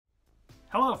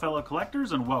Hello fellow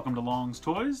collectors and welcome to Long's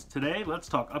Toys. Today let's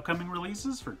talk upcoming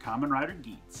releases for Kamen Rider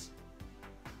Geats.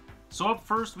 So up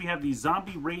first we have the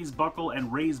Zombie Raise Buckle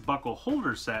and Raise Buckle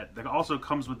Holder set that also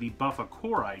comes with the Buffa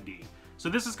Core ID. So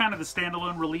this is kind of the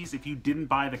standalone release. If you didn't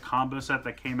buy the combo set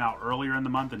that came out earlier in the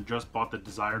month and just bought the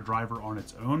Desire Driver on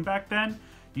its own back then,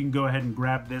 you can go ahead and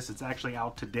grab this. It's actually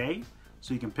out today,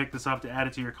 so you can pick this up to add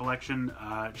it to your collection.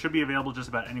 It should be available just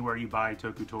about anywhere you buy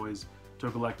Toku Toys,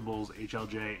 Toku Collectibles,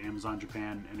 HLJ, Amazon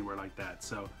Japan, anywhere like that.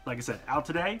 So, like I said, out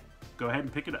today, go ahead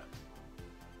and pick it up.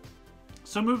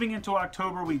 So moving into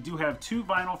October, we do have two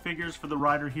vinyl figures for the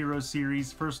Rider Heroes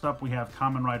series. First up, we have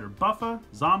Kamen Rider Buffa,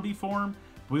 zombie form.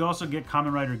 We also get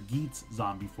Kamen Rider Geats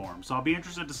zombie form. So I'll be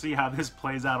interested to see how this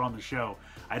plays out on the show.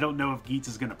 I don't know if Geats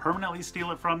is going to permanently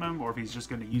steal it from him or if he's just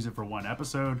going to use it for one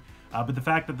episode. But the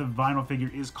fact that the vinyl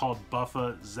figure is called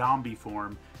Buffa zombie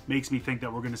form makes me think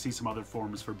that we're going to see some other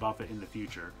forms for Buffa in the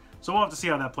future. So we'll have to see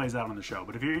how that plays out on the show.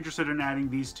 But if you're interested in adding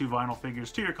these two vinyl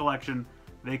figures to your collection,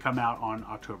 they come out on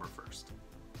October 1st.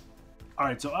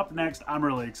 Alright, so up next, I'm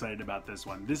really excited about this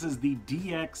one. This is the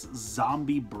DX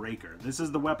Zombie Breaker. This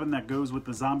is the weapon that goes with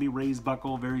the Zombie Raise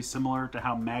Buckle, very similar to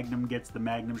how Magnum gets the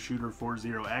Magnum Shooter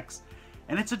 40X.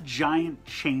 And it's a giant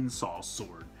chainsaw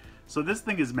sword. So this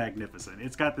thing is magnificent.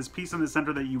 It's got this piece in the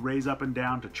center that you raise up and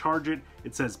down to charge it.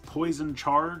 It says Poison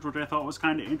Charge, which I thought was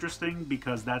kind of interesting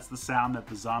because that's the sound that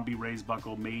the Zombie Raise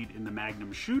Buckle made in the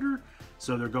Magnum Shooter.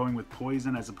 So they're going with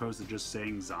poison as opposed to just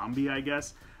saying zombie, I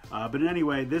guess. But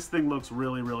anyway, this thing looks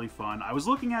really, really fun. I was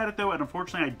looking at it though, and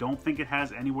unfortunately I don't think it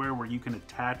has anywhere where you can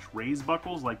attach raise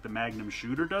buckles like the Magnum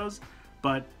Shooter does.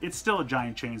 But it's still a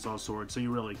giant chainsaw sword, so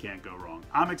you really can't go wrong.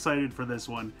 I'm excited for this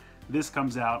one. This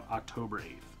comes out October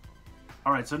 8th.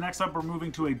 Alright, so next up we're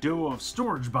moving to a duo of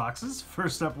storage boxes.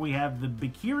 First up we have the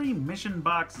Bikiri Mission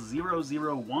Box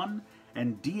 001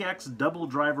 and DX Double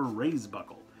Driver Raise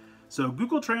Buckle. So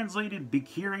Google translated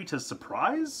Bikiri to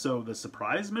surprise, so the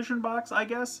surprise mission box, I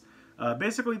guess.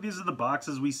 Basically these are the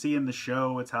boxes we see in the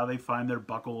show. It's how they find their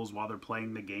buckles while they're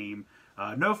playing the game.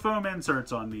 No foam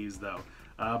inserts on these though.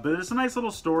 But it's a nice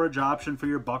little storage option for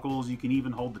your buckles. You can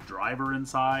even hold the driver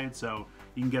inside, so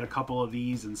you can get a couple of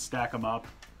these and stack them up.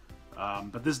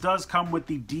 But this does come with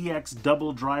the DX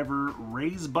Double Driver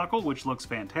Raise Buckle, which looks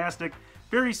fantastic.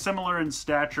 Very similar in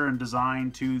stature and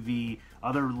design to the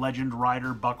other Legend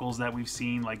Rider buckles that we've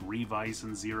seen, like Revice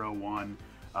and 01.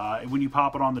 When you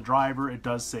pop it on the driver, it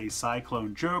does say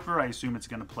Cyclone Joker. I assume it's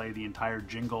going to play the entire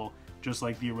jingle, just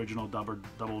like the original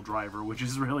double driver, which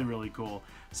is really, really cool.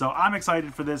 So I'm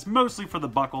excited for this, mostly for the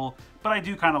buckle, but I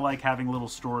do kind of like having little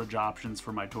storage options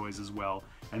for my toys as well.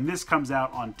 And this comes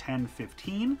out on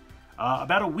 10/15.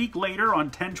 About a week later, on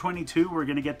 10/22, we're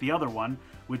going to get the other one,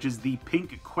 which is the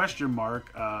pink question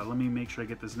mark. Let me make sure I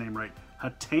get this name right.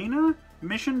 Hatena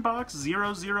Mission Box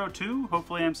 002.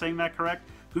 Hopefully I'm saying that correct.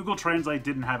 Google Translate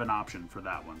didn't have an option for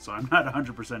that one, so I'm not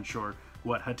 100% sure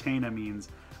what Hatena means.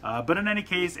 But in any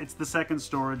case, it's the second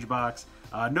storage box.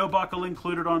 No buckle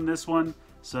included on this one,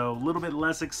 so a little bit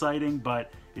less exciting,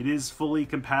 but it is fully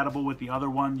compatible with the other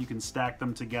one. You can stack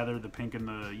them together, the pink and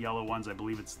the yellow ones. I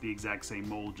believe it's the exact same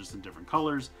mold, just in different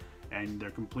colors, and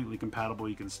they're completely compatible.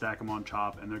 You can stack them on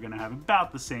top, and they're going to have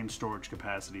about the same storage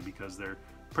capacity because they're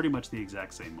pretty much the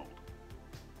exact same mold.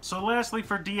 So lastly,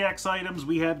 for DX items,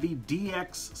 we have the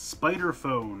DX Spider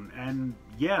Phone, and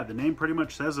yeah, the name pretty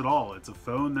much says it all. It's a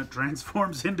phone that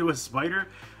transforms into a spider.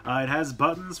 It has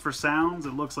buttons for sounds.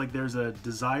 It looks like there's a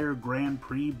Desire Grand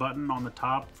Prix button on the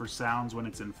top for sounds when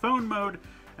it's in phone mode,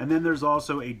 and then there's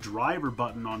also a driver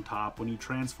button on top. When you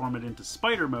transform it into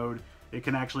spider mode, it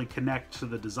can actually connect to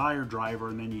the Desire driver,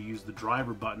 and then you use the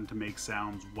driver button to make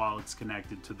sounds while it's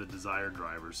connected to the Desire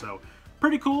driver. So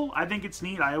pretty cool. I think it's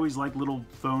neat. I always like little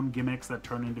phone gimmicks that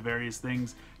turn into various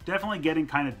things. Definitely getting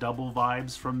kind of double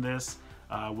vibes from this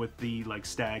with the like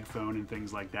stag phone and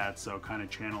things like that, so kind of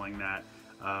channeling that.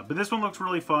 But this one looks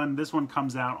really fun. This one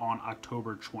comes out on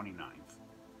October 29th.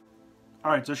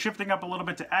 Alright, so shifting up a little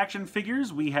bit to action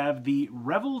figures, we have the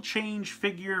Revel Change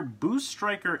Figure Boost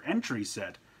Striker Entry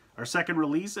Set, our second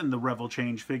release in the Revel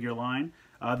Change figure line.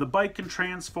 The bike can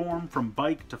transform from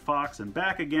bike to fox and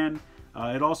back again.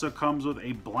 It also comes with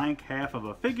a blank half of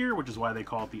a figure, which is why they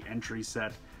call it the entry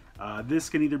set. This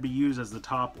can either be used as the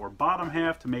top or bottom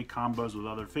half to make combos with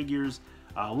other figures.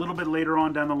 A little bit later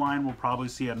on down the line, we'll probably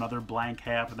see another blank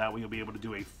half, and that way you'll be able to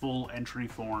do a full entry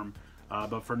form.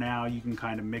 But for now, you can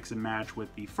kind of mix and match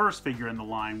with the first figure in the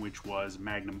line, which was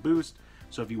Magnum Boost.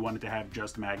 So if you wanted to have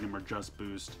just Magnum or just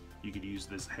Boost, you could use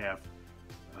this half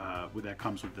that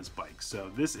comes with this bike. So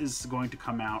this is going to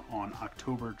come out on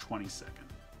October 22nd.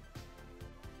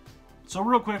 So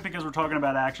real quick, because we're talking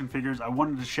about action figures, I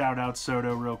wanted to shout out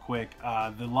Sodo real quick.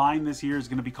 The line this year is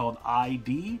going to be called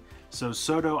ID. So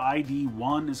Sodo ID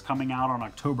 1 is coming out on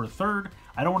October 3rd.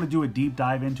 I don't want to do a deep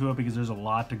dive into it because there's a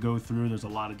lot to go through. There's a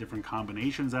lot of different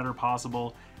combinations that are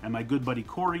possible. And my good buddy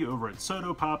Corey over at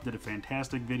Sodo Pop did a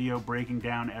fantastic video breaking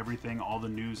down everything, all the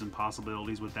news and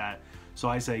possibilities with that. So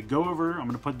I say go over, I'm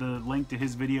going to put the link to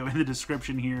his video in the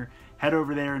description here. Head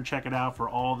over there and check it out for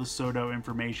all the Sodo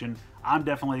information. I'm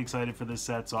definitely excited for this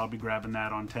set, so I'll be grabbing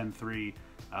that on 10/3.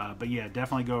 But yeah,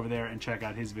 definitely go over there and check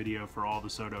out his video for all the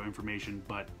Sodo information,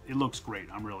 but it looks great.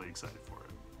 I'm really excited for it.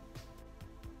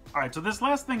 Alright, so this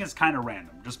last thing is kind of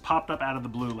random. Just popped up out of the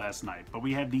blue last night. But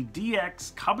we have the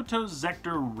DX Kabuto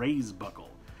Zector Raise Buckle.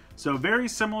 So very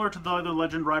similar to the other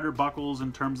Legend Rider buckles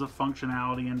in terms of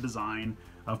functionality and design.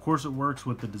 Of course, it works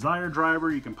with the Desire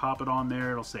driver. You can pop it on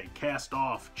there. It'll say cast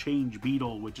off, change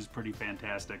beetle, which is pretty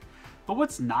fantastic. But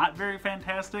what's not very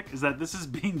fantastic is that this is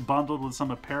being bundled with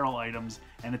some apparel items,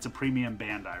 and it's a premium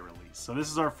Bandai release. So this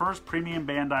is our first premium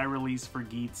Bandai release for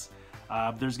Geats.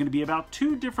 There's going to be about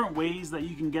 2 different ways that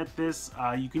you can get this.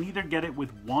 You can either get it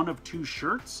with one of 2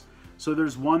 shirts. So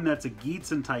there's one that's a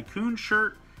Geats and Tycoon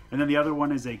shirt, and then the other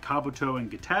one is a Kabuto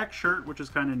and Gattack shirt, which is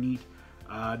kind of neat.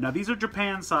 Now these are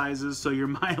Japan sizes, so your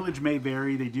mileage may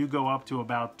vary. They do go up to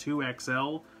about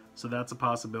 2XL, so that's a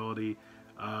possibility.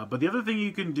 But the other thing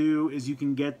you can do is you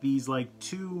can get these like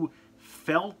 2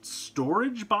 felt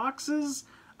storage boxes.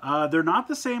 They're not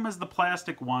the same as the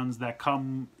plastic ones that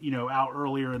come, you know, out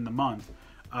earlier in the month.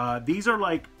 These are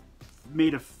like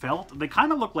made of felt. They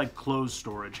kind of look like clothes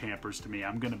storage hampers to me,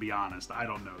 I'm gonna be honest. I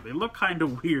don't know. They look kind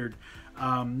of weird.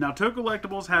 Now, Toe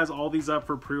Collectibles has all these up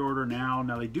for pre-order now.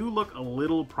 Now, they do look a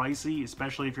little pricey,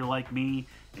 especially if you're like me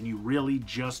and you really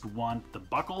just want the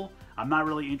buckle. I'm not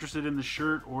really interested in the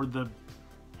shirt or the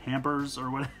hampers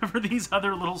or whatever these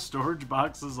other little storage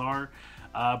boxes are.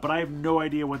 But I have no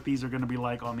idea what these are going to be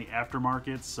like on the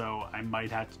aftermarket, so I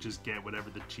might have to just get whatever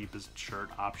the cheapest shirt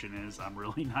option is. I'm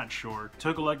really not sure.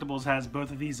 Toe Collectibles has both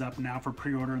of these up now for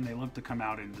pre-order, and they look to come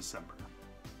out in December.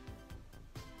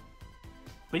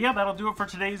 But yeah, that'll do it for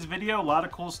today's video. A lot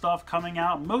of cool stuff coming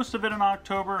out. Most of it in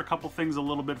October, a couple things a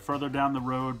little bit further down the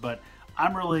road, but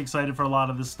I'm really excited for a lot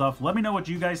of this stuff. Let me know what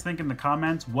you guys think in the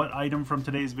comments. What item from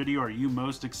today's video are you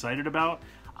most excited about?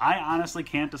 I honestly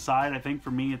can't decide. I think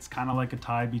for me, it's kind of like a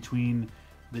tie between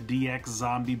the DX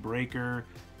Zombie Breaker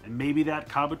and maybe that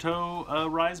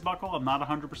Kabuto Rise Buckle. I'm not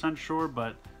 100% sure,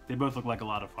 but they both look like a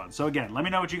lot of fun. So again, let me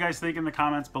know what you guys think in the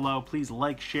comments below. Please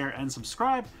like, share, and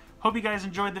subscribe. Hope you guys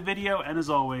enjoyed the video, and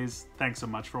as always, thanks so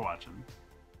much for watching.